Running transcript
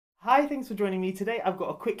Hi, thanks for joining me. Today I've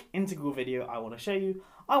got a quick integral video I want to show you.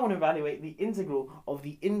 I want to evaluate the integral of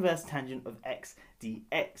the inverse tangent of x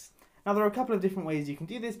dx. Now there are a couple of different ways you can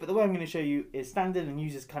do this, but the way I'm going to show you is standard and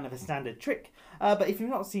uses kind of a standard trick. But if you've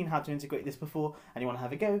not seen how to integrate this before and you want to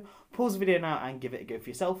have a go, pause the video now and give it a go for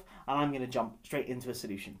yourself, and I'm going to jump straight into a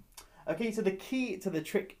solution. Okay, so the key to the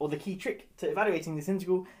trick, or the key trick to evaluating this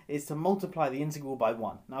integral, is to multiply the integral by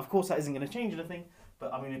 1. Now of course that isn't going to change anything,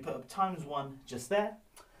 but I'm going to put up times 1 just there.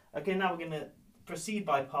 Okay, now we're going to proceed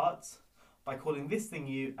by parts by calling this thing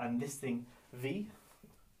u and this thing v.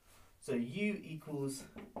 So u equals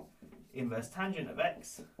inverse tangent of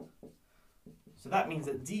x. So that means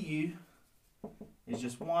that du is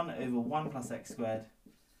just 1 over 1 plus x squared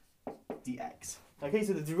dx. Okay,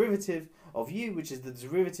 so the derivative of u, which is the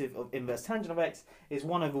derivative of inverse tangent of x, is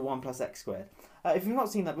 1 over 1 plus x squared. If you've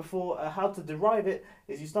not seen that before, how to derive it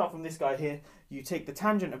is you start from this guy here, you take the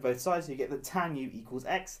tangent of both sides, so you get that tan u equals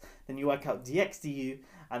x, then you work out dx du,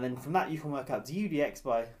 and then from that you can work out du dx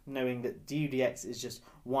by knowing that du dx is just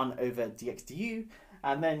 1 over dx du,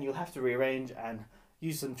 and then you'll have to rearrange and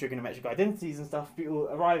use some trigonometric identities and stuff, but you'll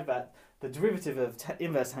arrive at the derivative of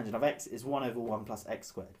inverse tangent of x is 1 over 1 plus x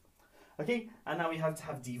squared. Okay, and now we have to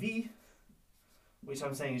have dv, which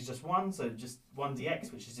I'm saying is just 1, so just 1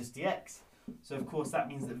 dx, which is just dx. So of course that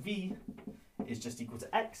means that v is just equal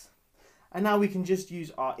to x. And now we can just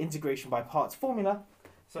use our integration by parts formula.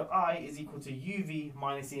 So I is equal to uv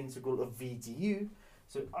minus the integral of v du.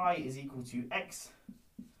 So I is equal to x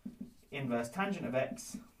inverse tangent of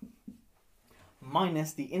x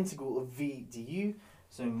minus the integral of v du.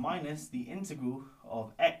 So minus the integral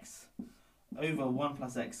of x over 1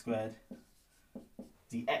 plus x squared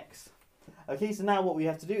dx. Okay, so now what we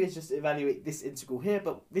have to do is just evaluate this integral here,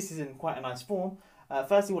 but this is in quite a nice form.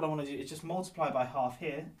 Firstly, what I want to do is just multiply by half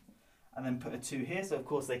here, and then put a 2 here, so of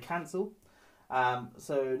course they cancel.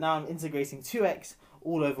 So now I'm integrating 2x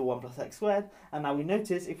all over 1 plus x squared, and now we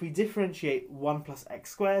notice if we differentiate 1 plus x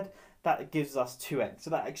squared, that gives us 2x. So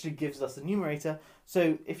that actually gives us the numerator.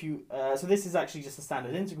 So if you, so this is actually just a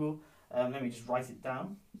standard integral. Let me just write it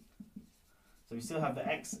down. So we still have the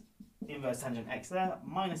x inverse tangent x there,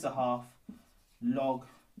 minus a half log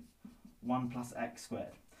 1 plus x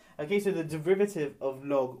squared. Okay, so the derivative of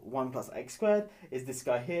log 1 plus x squared is this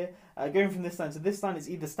guy here. Going from this line to this line is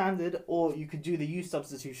either standard, or you could do the u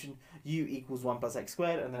substitution, u equals 1 plus x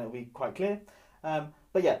squared, and then it'll be quite clear.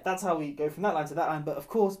 But yeah, that's how we go from that line to that line. But of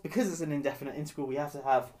course, because it's an indefinite integral, we have to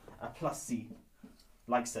have a plus c,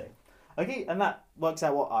 like so. Okay, and that works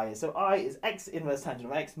out what I is. So I is x inverse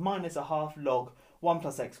tangent of x minus a half log 1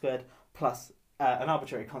 plus x squared plus an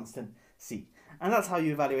arbitrary constant c. And that's how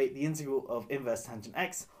you evaluate the integral of inverse tangent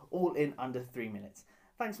x, all in under 3 minutes.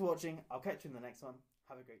 Thanks for watching. I'll catch you in the next one.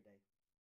 Have a great day.